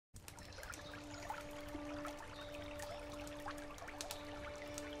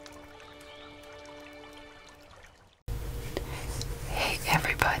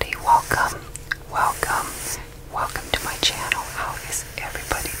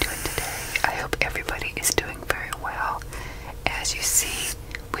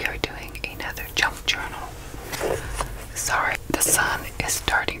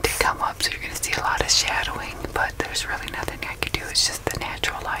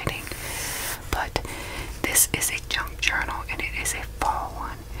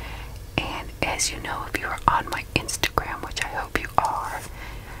as you know, if you are on my Instagram, which I hope you are,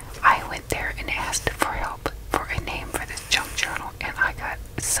 I went there and asked for help for a name for this junk journal, and I got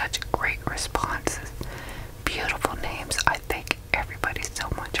such great responses. Beautiful names. I thank everybody so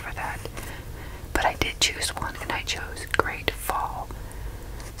much for that. But I did choose one, and I chose GrateFALL.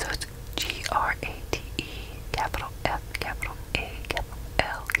 So it's G-R-A-T-E, capital F, capital A, capital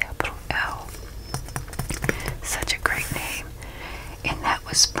L, capital L. Such a great name. And that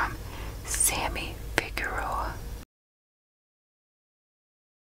was from Sammy Figueroa.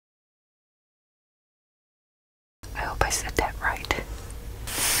 I hope I said that right.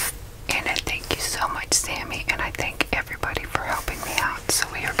 And I thank you so much, Sammy, and I thank everybody for helping me out. So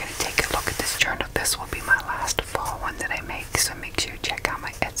we are going to take a look at this journal. This will be my last fall one that I make, so make sure you check out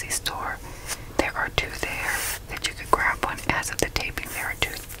my Etsy store. There are two there that you could grab one. As of the taping, there are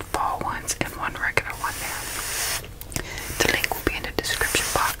two fall ones and one regular one there. The link will be in the description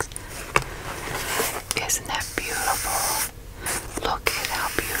box. Isn't that beautiful? Look at how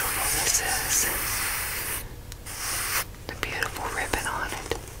beautiful this is. The beautiful ribbon on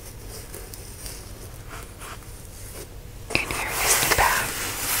it. And here is the back.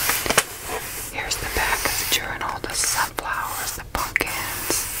 Here's the back of the journal. The sunflowers, the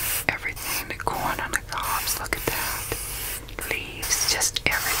pumpkins, everything. The corn on the cobs. Look at that. Leaves, just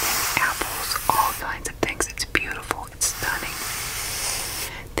everything. Apples, all kinds of things. It's beautiful. It's stunning.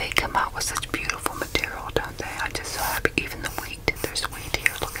 They come out with such beautiful material, don't they? I'm just so happy. Even the wheat. There's wheat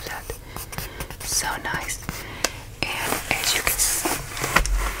here. Look at that. So nice. And as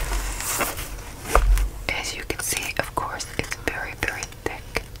you can see, of course, it's very, very thick,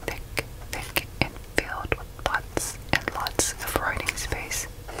 and filled with lots and lots of writing space.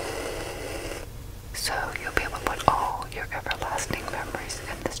 So you'll be able to put all your everlasting memories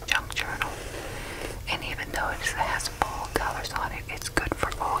in this junk journal. And even though it has fall colors on it, it's good for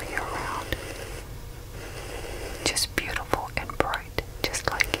all year round. Just beautiful and bright, just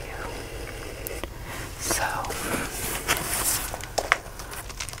like you. So,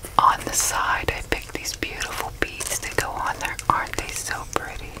 on the side, I picked these beautiful beads that go on there. Aren't they so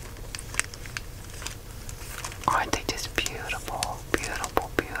pretty? Aren't they just beautiful,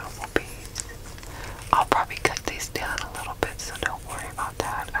 beautiful, beautiful beads? I'll probably cut these down a little bit, so don't worry about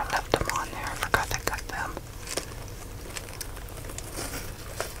that. I left them on there. I forgot to cut them.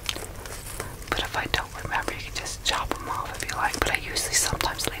 But if I don't remember, you can just chop them off if you like. But I usually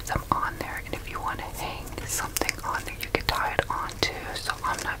sometimes leave them on there. And if you want to hang something on there, you can tie it on too. So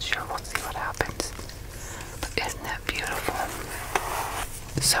I'm not sure. We'll see what happens. But isn't that beautiful?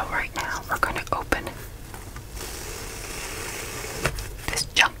 So right now, we're going to open this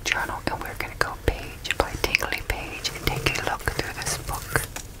junk journal. And we're going to go page by TINGLY Page and take a look through this book,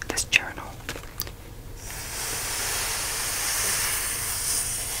 this journal.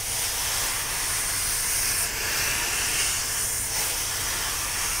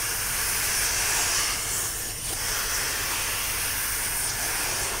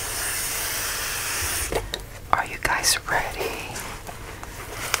 Are you guys ready?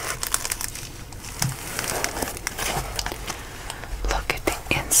 Look at the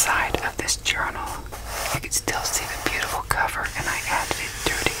inside of this journal. You can still see the beautiful cover, and I added it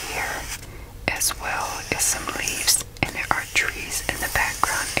through to here, as well as some leaves, and there are trees in the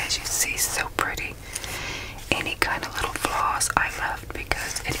background, as you see. So pretty. Any kind of little flaws I left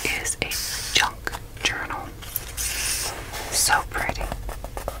because it is a junk journal. So pretty.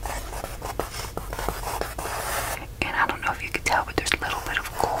 And I don't know if you can tell, but there's a little bit of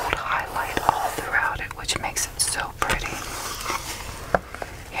gold highlight all throughout it, which makes it so pretty.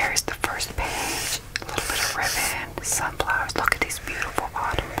 Here's the first page. A little bit of ribbon, sunflowers. Look at these beautiful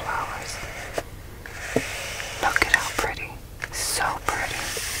autumn flowers. Look at how pretty. So pretty.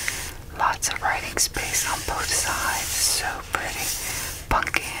 Lots of writing space on both sides. So pretty.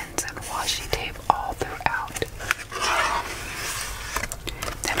 Pumpkins and washi tape all throughout.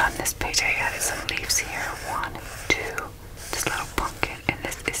 Then on this page I added some leaves here. 1, 2, this little pumpkin, and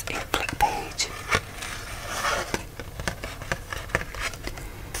this is a flip page.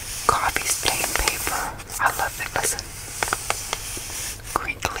 Coffee stained paper. I love it. Listen.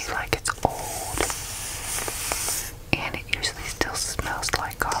 Crinkly like it's old. And it usually still smells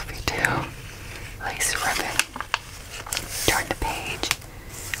like coffee too. Lace ribbon. Turn the page.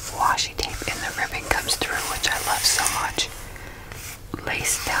 Washi tape and the ribbon comes through, which I love so much.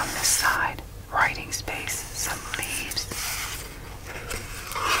 Lace down this side. Writing space. Some leaves.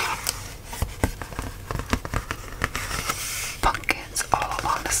 Pumpkins all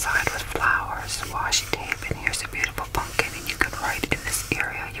along the side with flowers. Washi tape. And here's a beautiful pumpkin. And you can write in this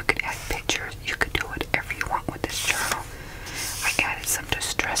area. You can add pictures. You can do whatever you want with this journal. I added some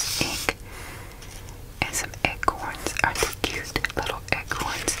distressed ink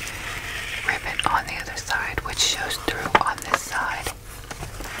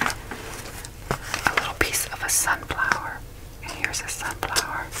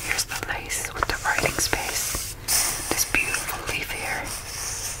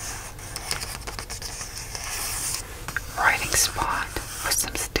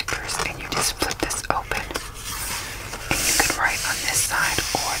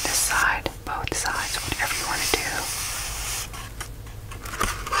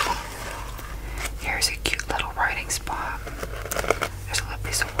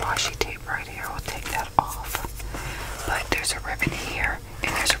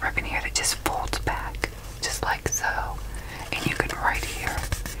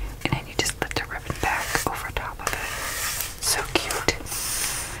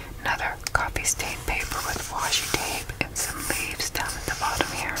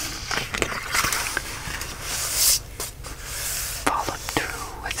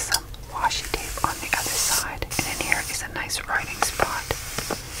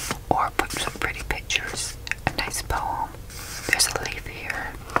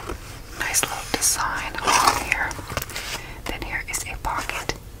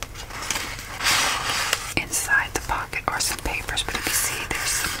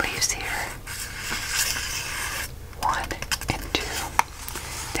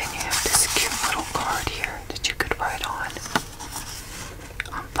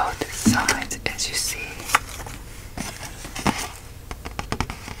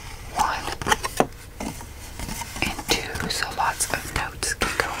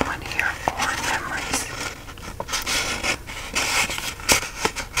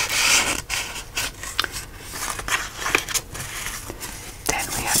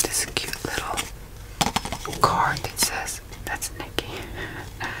card that says, that's Nikki,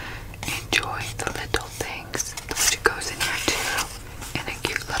 enjoy the little things, which goes in here too, and a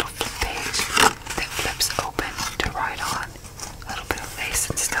cute little flip page that flips open to write on. A little bit of lace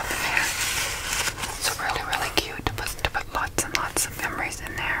and stuff in there. So really, really cute to put lots and lots of memories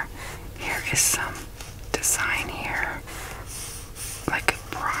in there. Here is some design here, like a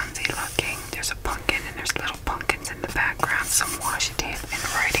bronzy looking. There's a pumpkin and there's little pumpkins in the background, some washi tape and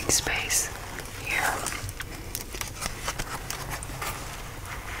writing space here.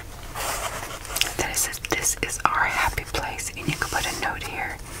 Then it says, this is our happy place, and you can put a note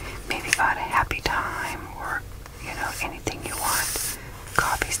here, maybe about a happy time or, you know, anything you want.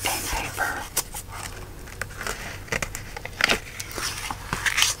 Coffee stain paper.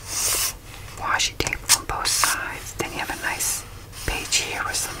 Washi tape on both sides. Then you have a nice page here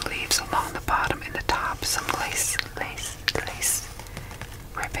with some leaves along the bottom and the top, some lace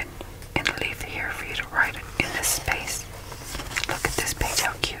ribbon, and a leaf here for you to write it in this space. Look at this page,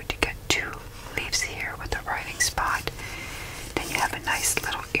 how cute. You got two leaves here with a writing spot. Then you have a nice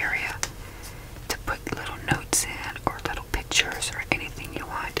little area to put little notes in or little pictures or anything you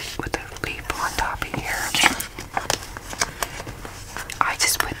want with a leaf on top of here. I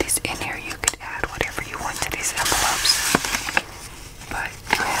just put these in here. You could add whatever you want to these envelopes. But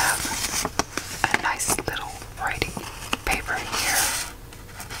you have a nice little writing paper here,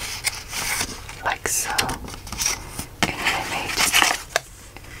 like so. And then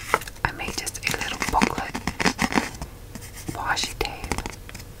I made just a little booklet, washi tape.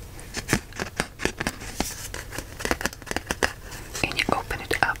 And you open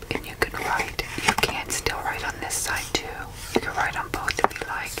it up and you can write. You can still write on this side too. You can write on both if you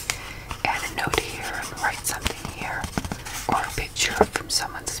like. Add a note here and write something here, or a picture from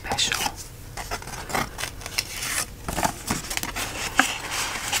someone special.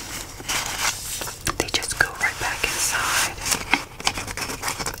 They just go right back inside,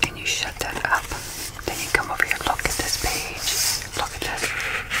 and you shut that up. Then you come over here, look at this page. Look at this.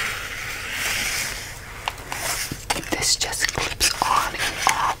 This just clips on and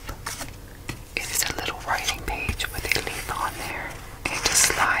off. It is a little writing page with a leaf on there. It just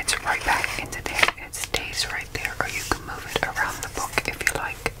slides right back into there. It stays right there, or you can move it around the book if you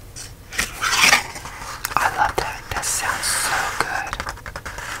like. I love that. That sounds so good.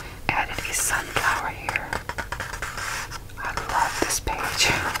 Added a sunflower here. I love this page.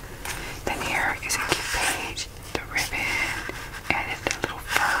 Then here is a cute page. The ribbon. Added the little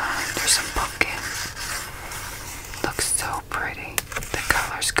fern. There's some pumpkins. Looks so pretty. The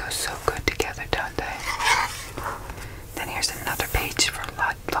colors go so good together, don't they? Then here's another page for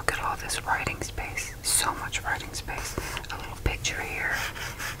look at all this writing space. So much writing space. A little picture here.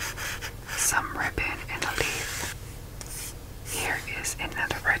 Some ribbon and a leaf. Here is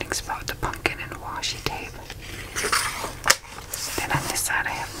another writing spot, the pumpkin and washi tape. Then on this side I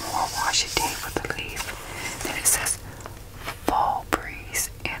have more washi tape with a leaf. Then it says fall breeze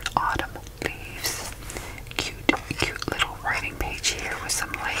and autumn leaves. Cute little writing page here with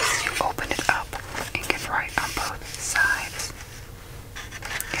some lace. You open it up and can write on both sides,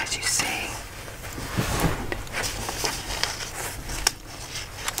 as you see.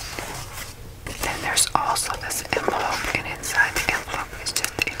 Then there's also this envelope, and inside the envelope is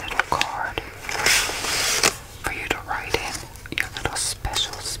just a little card for you to write in your little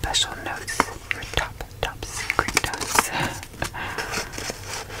special notes, your top secret notes.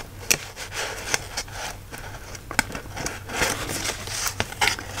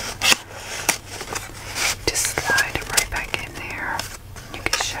 Just slide it right back in there. You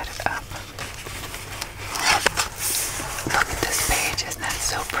can shut it up. Look at this page, isn't that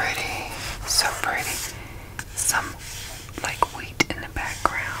so pretty? So pretty. Some like wheat in the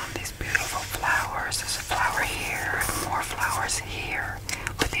background. These beautiful flowers. There's a flower here, more flowers here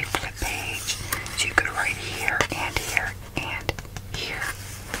with a flip page. So you could write here and here and here.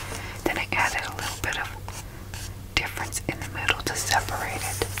 Then I added a little bit of difference in the middle to separate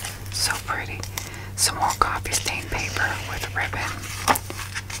it. So pretty. Some more coffee stain paper with ribbon.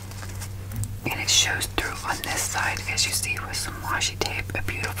 And it shows through on this side, as you see, with some washi tape, a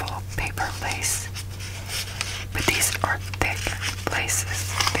beautiful paper lace. But these are thick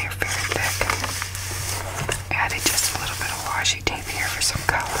laces. They're very thick. Added just a little bit of washi tape here for some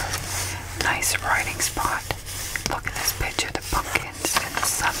color. Nice writing spot. Look at this picture, the pumpkins and the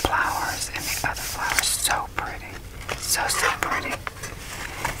sunflowers and the other flowers. So pretty. So pretty.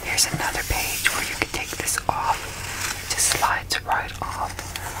 Here's another page where you can take this off. It just slides right off.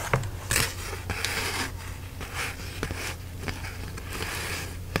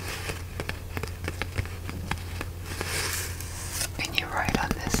 And you write on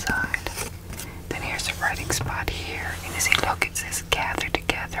this side. Then here's a writing spot here. And you see, look, it says gather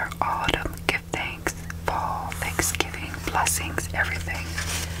together, autumn, give thanks, fall, thanksgiving, blessings, everything.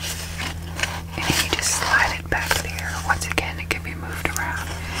 And then you just slide it back there. Once again, it can be moved around.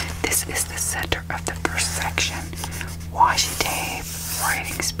 This is the center of the first section. Washi tape,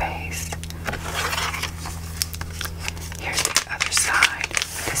 writing space. Here's the other side.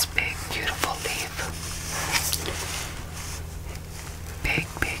 This big, beautiful leaf. Big,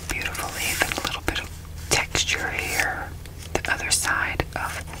 beautiful leaf and a little bit of texture here. The other side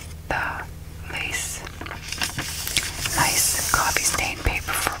of the lace. Nice coffee stain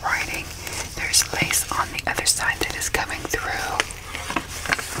paper for writing. There's lace on the other side that is coming through.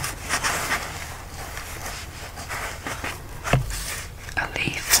 A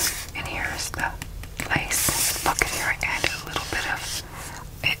leaf, and here's the lace. Look at here, I added a little bit of,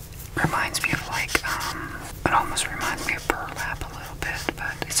 it reminds me of like, it almost reminds me of burlap a little bit,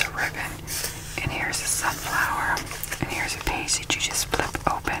 but it's a ribbon. And here's a sunflower, and here's a page that you just flip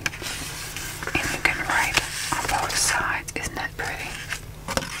open, and you can write on both sides. Isn't that pretty?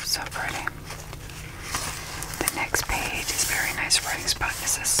 So pretty. The next page is very nice writing spot. It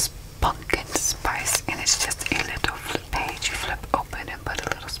says pumpkin spice, and it's just a little flip page. You flip open and put a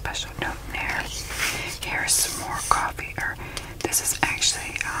little special note in there. Here's some more coffee, or this is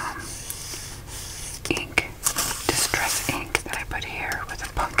actually ink, distress ink that I put here with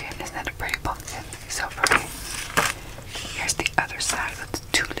a pumpkin. Isn't that a pretty pumpkin? So pretty. Here's the other side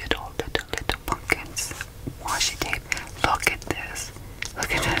with two little pumpkins. Washi tape. Look at this.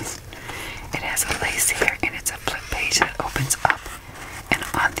 Look at this. It has a lace here, and it's a flip page that opens up. And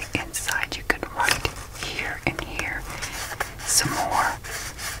on the inside, you can write here and here. Some more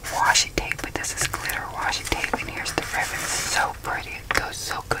washi tape, but this is glitter washi tape. And here's the ribbon. So pretty. It goes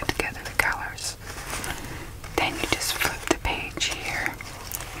so good together, the colors. Then you just flip the page here.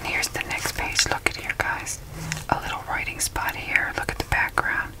 And here's the next page. Look at here, guys. A little writing spot here. Look at the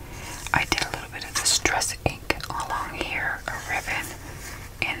background. I did a little bit of distress ink along here. A ribbon.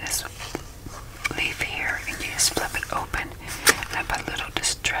 And this leaf here. And you just flip it open. And I put a little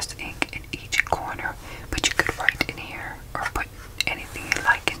distress ink in each corner. But you could write in here or put anything you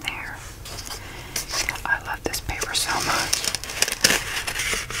like in there. I love this paper so much.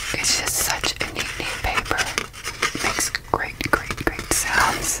 It's just such a neat paper. It makes great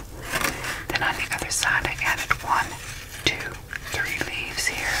sounds. Then on the other side, I added 1, 2, 3 leaves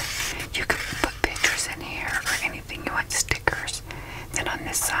here. You could put pictures in here or anything you want, stickers. Then on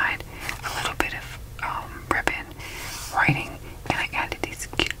this side, a little bit of ribbon, writing, and I added these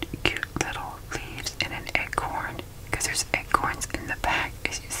cute little leaves and an acorn, because there's acorns in the back,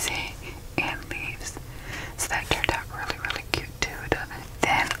 as you see, and leaves. So that turned out really cute too, doesn't it?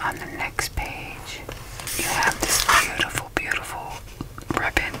 Then on the next page, you have this beautiful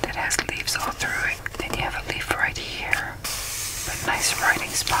ribbon that has leaves all through it. Then you have a leaf right here, but nice writing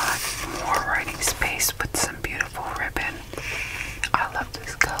spot, more writing space with some beautiful ribbon. I love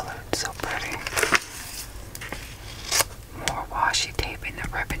this color, it's so pretty. More washi tape, and the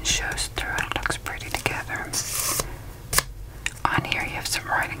ribbon shows through and it looks pretty together. On here you have some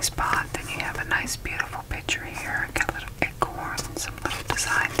writing spot, then you have a nice beautiful picture here. Got a little acorn and some little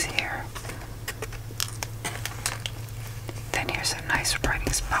designs here. Then here's a nice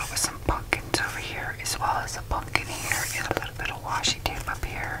writing spot with some pumpkins over here, as well as a pumpkin here and a little bit of washi tape up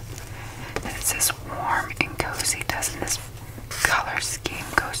here. Then it says warm and cozy. Doesn't this color scheme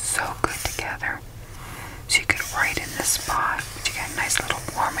go so good together? So you could write in this spot, but you got a nice little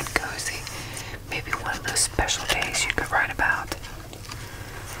warm and cozy. Maybe one of those special days you could write about.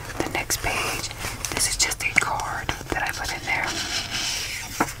 The next page, this is just a card that I put in there.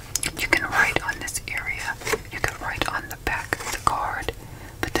 You can write on this area. You can write on the back of the card,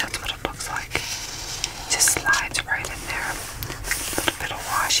 but that's what it looks like. It just slides right in there. A little bit of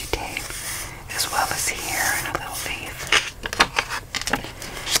washi tape, as well as here, and a little leaf.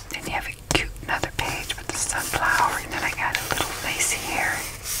 Then you have a cute another page with the sunflower, and then I got a little lace here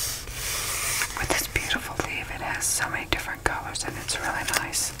with this beautiful leaf. It has so many different colors, and it's really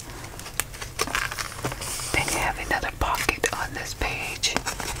nice. Then you have another pocket on this page,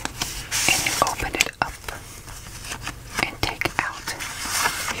 and you open it up and take out.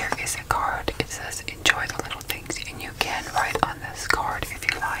 Here is a card. It says enjoy the little things, and you can write on this card if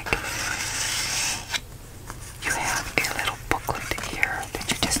you like. You have a little booklet here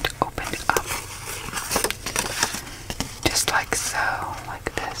that you just open up, just like so,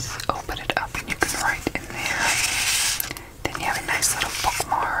 like this. Open it up and you can write in there. Then you have a nice little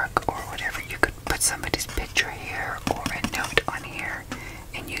bookmark or whatever. You could put somebody's picture here or a note on here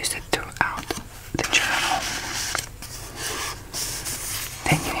and use it throughout the journal.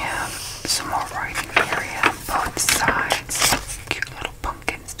 Then you have some more writing area on both sides. Cute little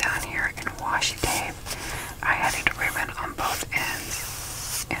pumpkins down here and washi tape. I added ribbon on both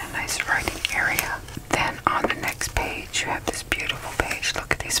ends and a nice writing area. Then on the next page, you have this beautiful page.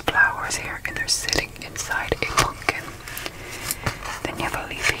 Look at these flowers here, and they're sitting inside a pumpkin. Then you have a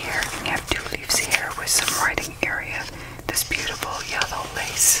leaf here, and you have two leaves here with some writing area. This beautiful yellow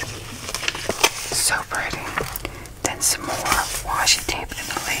lace. So pretty. Then some more washi tape, and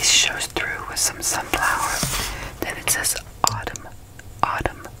the lace shows through with some sunflowers. Then it says autumn,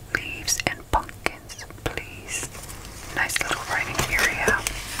 autumn, leaves and pumpkins, please. Nice little writing area.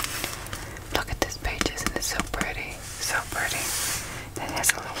 Look at this page, isn't it so pretty? So pretty. Then it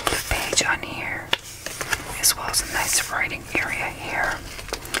has a little blue page on here, as well as a nice writing area here.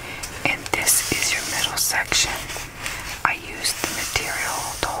 And this is your middle section. I used the material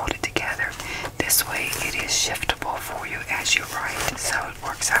to hold it together. This way it is shiftable for you as you write, so it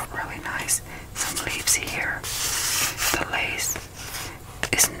works out really nice. Some leaves here. The lace.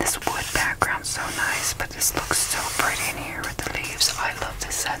 Isn't this wood background so nice? But this looks so pretty in here with the leaves. I love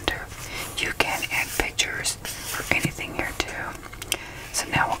the center. You can add pictures or anything here too. So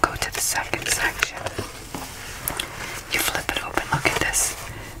now we'll go to the second section. You flip it open. Look at this.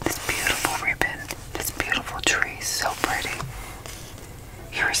 This beautiful ribbon. This beautiful tree. So pretty.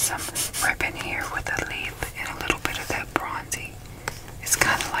 Here's some ribbon here with a leaf and a little bit of that bronzy. It's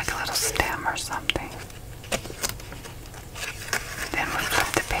kind of like a little stem or something. Then we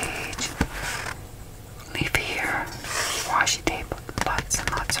flip the page. Leaf here. Washi tape. Lots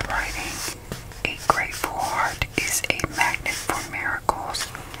and lots of writing. A grateful heart is a magnet for miracles.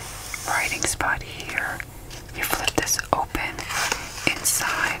 Writing spot here. You flip this open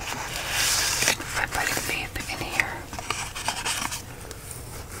inside. I put a leaf in here,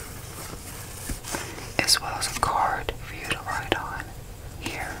 as well as a card for you to write on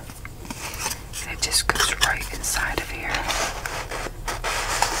here. And it just goes right inside of here.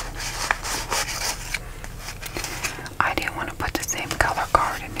 I didn't want to put the same color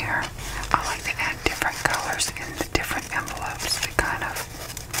card in there. I like to add different colors in the different envelopes. It kind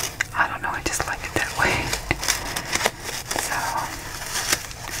of, I don't know, I just like it that way. So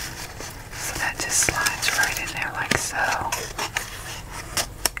that just slides right in there like so.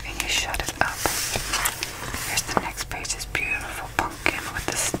 And you shut it up. Here's the next page, this beautiful pumpkin with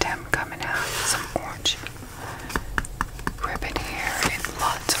the stem coming out. Some orange ribbon here and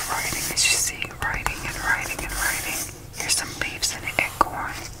lots of writing, as you see, writing and writing and writing. Here's some leaves and an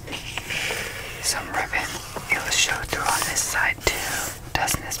acorn. Some ribbon. It will show through on this side too.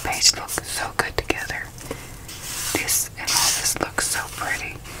 Doesn't this page look so good together? This and all this looks so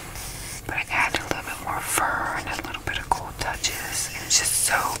pretty. But I added a little bit more fur and a little bit of gold touches. And it's just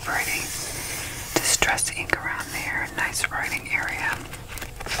so pretty. Distress ink around there. Nice writing area.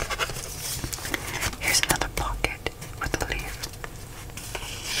 Here's another pocket with a leaf.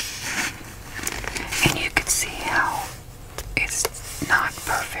 And you can see how it's not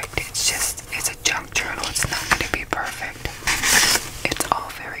perfect. It's a junk journal. It's not going to be perfect. It's all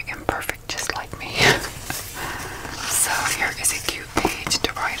very imperfect, just like me. So here is a cute page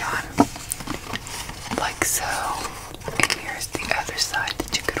to write on, like so. And here's the other side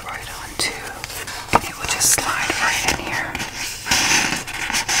that you could write on too. And it will just slide right in here,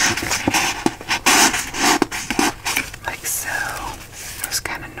 like so. It was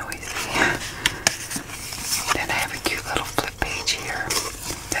kind of noisy. Then I have a cute little flip page here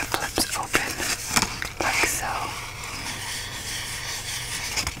that flips open, like so.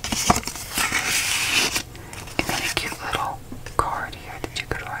 And then a cute little card here that you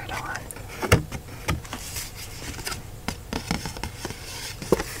could write on.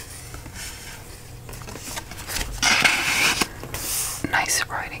 Nice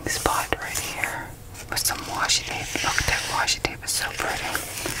writing spot right here with some washi tape. Look, that washi tape is so pretty.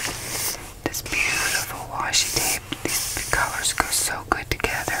 This beautiful washi tape. These colors go so good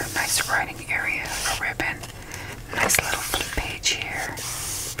together. Nice writing area, a ribbon. Nice little flip page here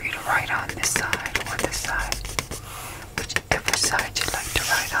for you to write on this side or this side. Whichever side you'd like to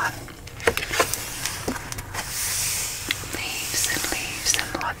write on. Leaves and leaves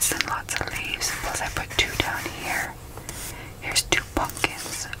and lots of leaves. Plus I put two down here. Here's two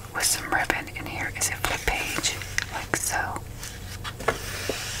pumpkins with some ribbon, and here is a flip page, like so.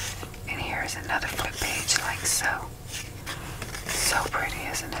 And here is another flip page, like so. So pretty,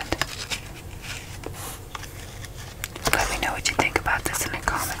 isn't it? Let me know what you think about this in the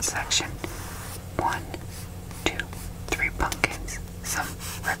comment section. 1, 2, 3 pumpkins, some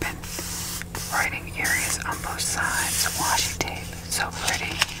ribbon, writing areas on both sides, washi tape, so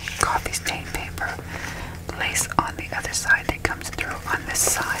pretty, coffee stain paper, lace on the other side that comes through on this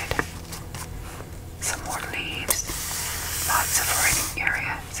side.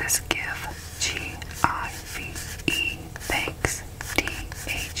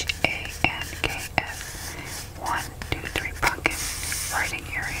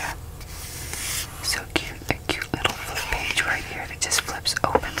 area. So cute, a cute little flip page right here that just flips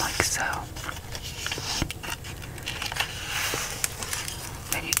open like so.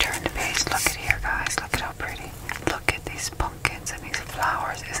 Then you turn the page. Look at here, guys. Look at how pretty. Look at these pumpkins and these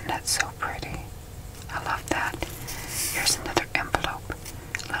flowers. Isn't that so pretty? I love that. Here's another envelope.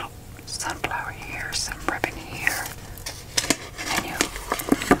 A little sunflower here, some ribbon here. And then you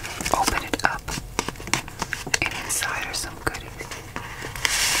open it up. And inside are some goodies.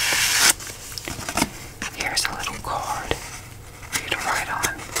 Here's a little card for you to write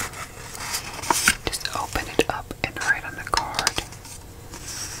on. Just open it up and write on the card.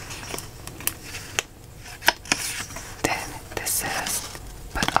 Then this says,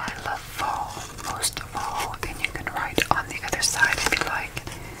 "But I love fall most of all," and you can write on the other side if you like.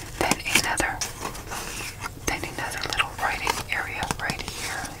 Then another little writing area right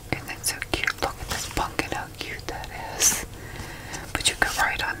here. Isn't that so cute? Look at this pumpkin, how cute that is. But you can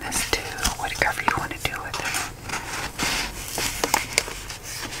write on this too, whatever you want to do with it.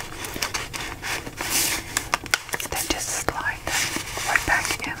 Then just slide them right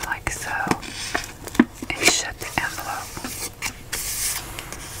back in like so. And shut the envelope.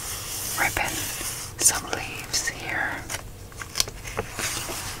 Ribbon, some leaves here.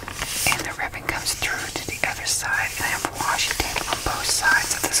 And the ribbon comes through to the other side. And I have washi tape on both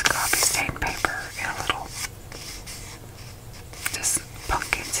sides of this coffee stain paper and a little just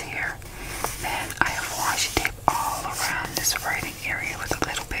pumpkins here. Then I have washi tape all around this writing area with a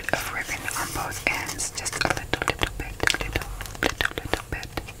little bit of ribbon on both ends. Just a little bit.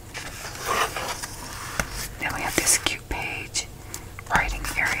 Then we have this cute page, writing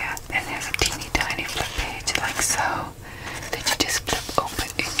area. Then there's a teeny tiny flip page like so that you just flip open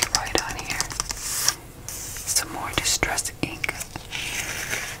and you write on here. Some more distress ink.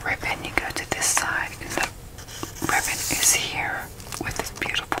 Ribbon, you go to this side and the ribbon is here with this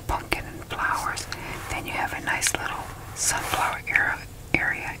beautiful pumpkin and flowers. Then you have a nice little sunflower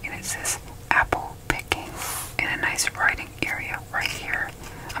area and it says apple picking and a nice writing area right here.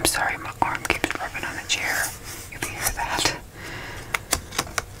 I'm sorry, my arm keeps rubbing on the chair if you hear that.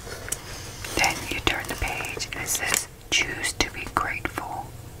 Then you turn the page and it says choose to be grateful.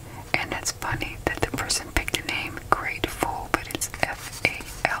 And that's funny that the person picked the name Grateful, but it's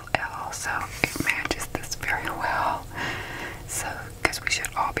F-A-L-L, so it matches this very well. So, because we should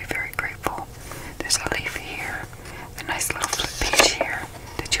all be very grateful. There's a leaf here, a nice little flip page here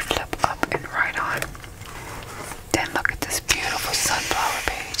that you flip up and write on. Then look at this beautiful sunflower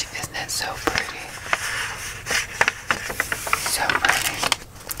page. Isn't it so pretty? So pretty.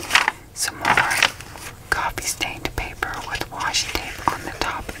 Some more coffee stained paper with washi tape on the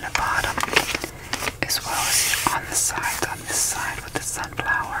top and the bottom, as well as on the sides, on this side with the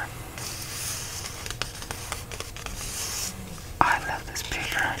sunflower. I love this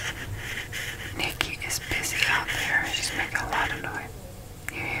paper. Nikki is busy out there. She's making a lot of noise.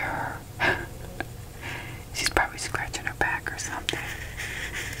 You hear her? She's probably scratching her back or something.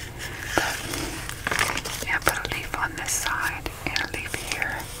 But, yeah, put a leaf on this side and a leaf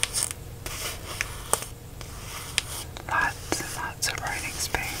here. Lots and lots of writing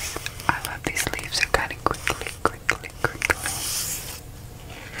space. I love these leaves. They're kind of crinkly.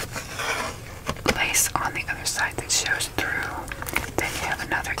 Lace on the other side that shows through. Then you have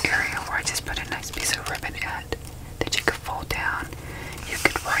another area where I just put a nice piece of ribbon at that you could fold down. You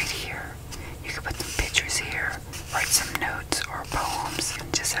could write here. You could put some pictures here. Write some notes or poems.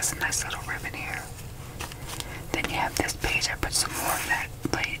 And just has a nice little ribbon here. Then you have this page. I put some more of that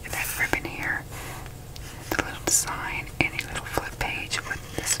ribbon here. The little design and a little flip page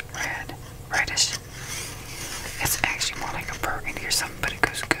with this reddish. It's actually more like a burgundy or something, but it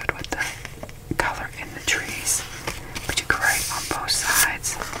goes good with the color in the trees. But you can write on both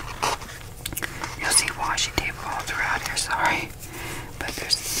sides. You'll see washi tape all throughout here, sorry. But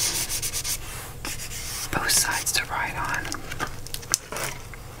there's both sides to write on.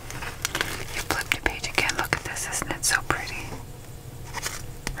 You flip the page again. Look at this, isn't it so pretty?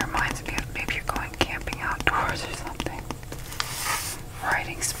 Reminds me of maybe you're going camping outdoors or something.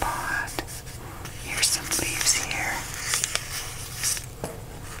 Writing spot. Here's some leaves here.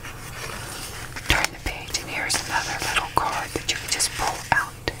 Turn the page and here's another little card that you can just pull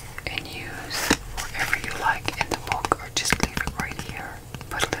out and use wherever you like in the book, or just leave it right here.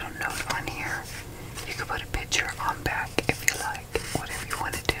 Put a little note on here. You can put a picture on back if you like, whatever you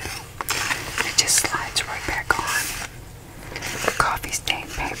want to do. And it just slides right back on. Coffee stained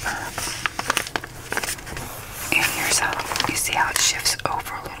paper. And here's how, you see how it shifts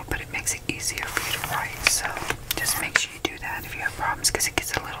over a little bit. It makes it easier for you to write. So just make sure you do that if you have problems, because it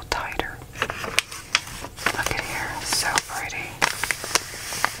gets a little tighter. Look at here, so pretty.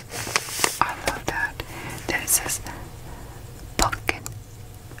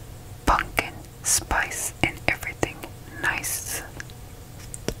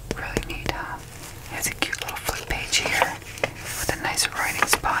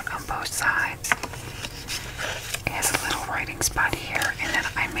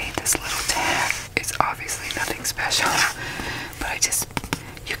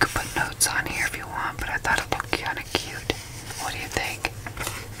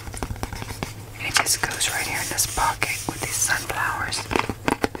 this goes right here in this pocket with these sunflowers.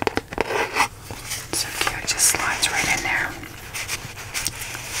 So cute, it just slides right in there.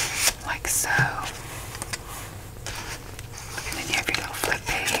 Like so. And then you have your little flip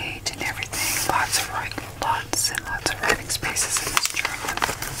page and everything. Lots and lots of writing spaces in this journal.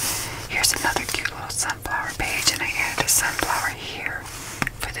 Here's another cute little sunflower page, and I added a sunflower here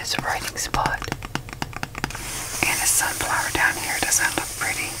for this writing spot. And a sunflower down here. Doesn't that look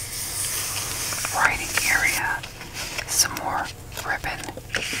pretty? Writing area. Some more ribbon.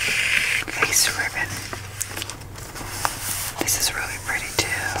 Lace ribbon. This is really pretty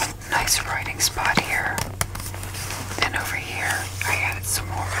too. Nice writing spot here. Then over here, I added some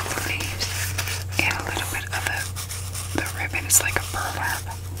more of the leaves and a little bit of the ribbon. It's like a burlap,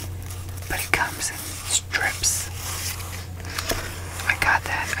 but it comes in strips. I got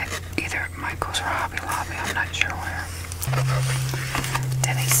that at either Michael's or Hobby Lobby, I'm not sure where.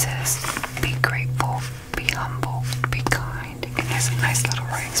 Then he says, be grateful, be humble, be kind. And there's a nice little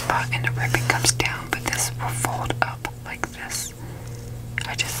writing spot, and the ribbon comes down, but this will fold up like this.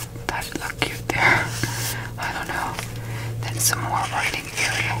 I just thought it looked cute there. I don't know. Then some more writing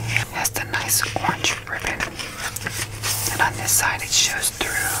area. It has the nice orange ribbon. And on this side it shows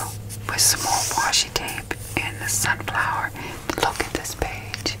through with some more washi tape and the sunflower. Look at this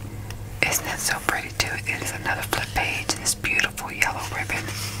page. Isn't it so pretty too? It is another flip page. This beautiful yellow ribbon.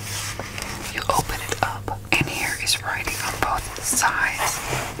 You open it up and here is writing on both sides.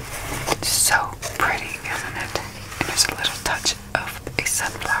 So pretty, isn't it? And there's a little touch of a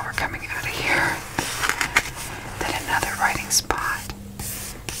sunflower coming out of here. Then another writing spot.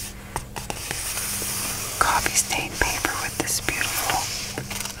 Coffee stained paper with this beautiful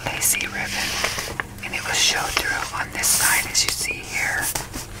lacy ribbon. And it will show through on this side as you see here.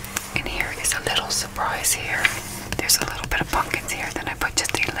 And here is a little surprise here. There's a little bit of pumpkins here. Then I put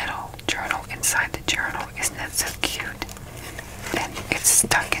just a little journal inside the journal. Isn't that so cute? And it's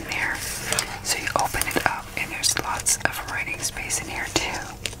stuck in there. So you open it up and there's lots of writing space in here too.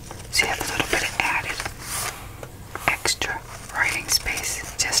 So you have a little bit of added extra writing space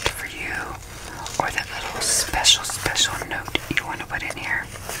just for you, or that little special note you want to put in here.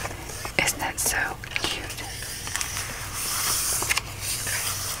 Isn't that so cute?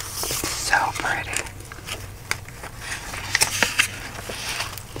 So pretty.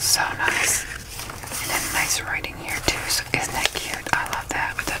 So nice. And then nice writing here too. So isn't that cute? I love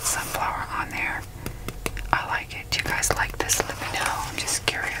that with that sunflower on there. I like it. Do you guys like this? Let me know. I'm just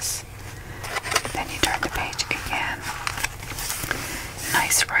curious. Then you turn the page again.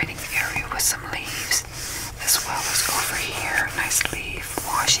 Nice writing area with some leaves, as well as over here, nice leaf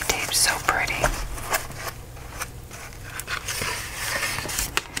washi tape, so pretty.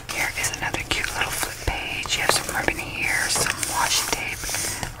 Here is another cute little flip page. You have some ribbon here, some washi tape,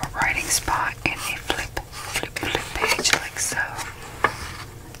 a writing spot, and a flip page like so.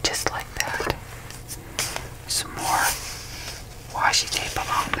 Just like that. Some more washi tape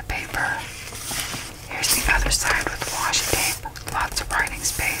along the paper. Here's the other side with washi tape. Lots of writing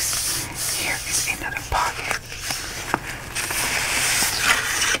space. Here is another pocket.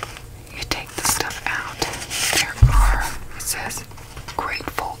 You take the stuff out. There are, it says,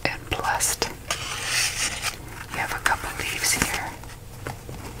 grateful and blessed. You have a couple leaves here.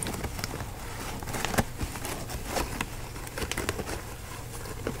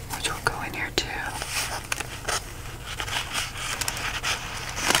 Which will go in here too.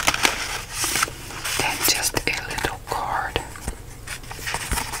 Then just a little card.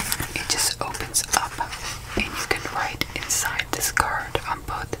 It just opens up and you can write inside this card on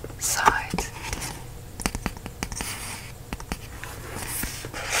both sides.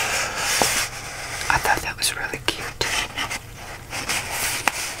 I thought that was really cute.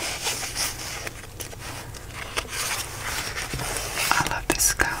 I love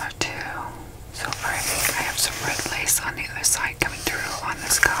this color too. So pretty. I have some red lace on the other side coming through on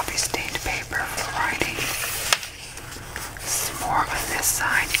this coffee stained paper for writing. Some more on this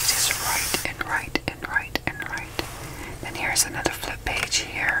side. You just write and write and write and write. Then here's another flip page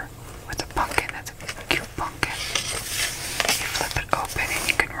here with a pumpkin. That's a cute pumpkin. You flip it open and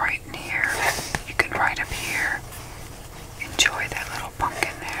you can write in here. You can write up here. Enjoy that little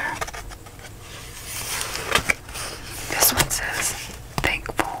pumpkin there. This one says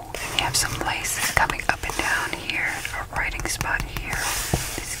thankful. And you have some lace coming up and down here. A writing spot here.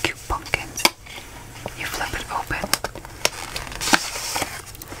 These cute pumpkins. You flip it open.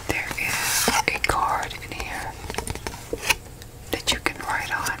 There is a card in here that you can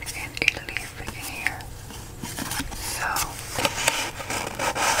write on and a leaf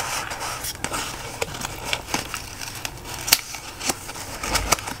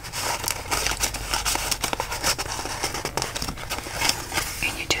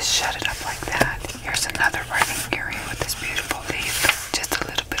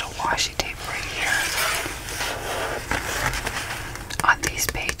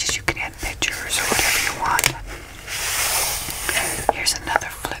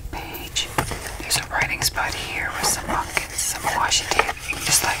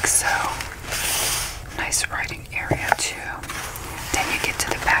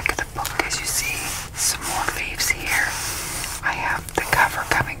back of the book, as you see, some more leaves here. I have the cover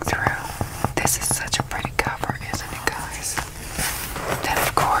coming through. This is such a pretty cover, isn't it, guys? Then,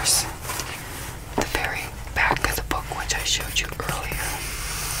 of course, the very back of the book, which I showed you earlier.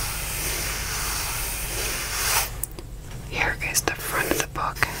 Here is the front of the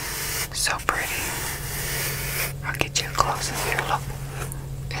book. So pretty. I'll get you a close-up here. Look.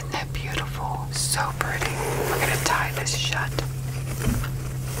 Isn't that beautiful? So pretty. We're going to tie this shut.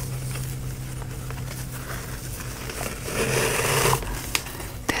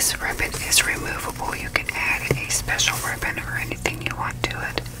 This ribbon is removable. You can add a special ribbon or anything you want to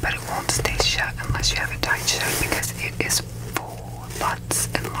it, but it won't stay shut unless you have it tied shut because it is full. Lots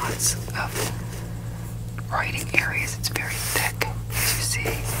and lots of writing areas. It's very thick, as you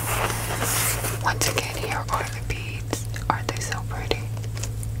see. Once again, here are the beads. Aren't they so pretty?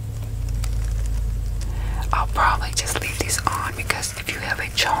 I'll probably just leave these on because if you have a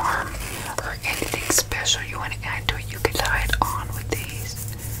charm or anything special you want to add to it, you can tie it on with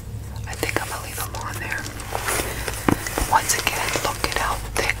these. I think I'm gonna leave them on there. Once again, look at how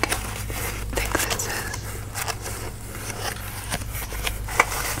thick this is.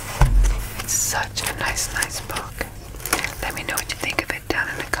 It's such a nice book. Let me know what you think of it down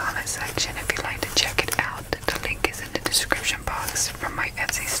in the comment section if you'd like to check it out. The link is in the description box from my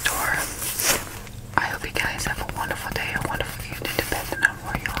Etsy store. I hope you guys have a wonderful day,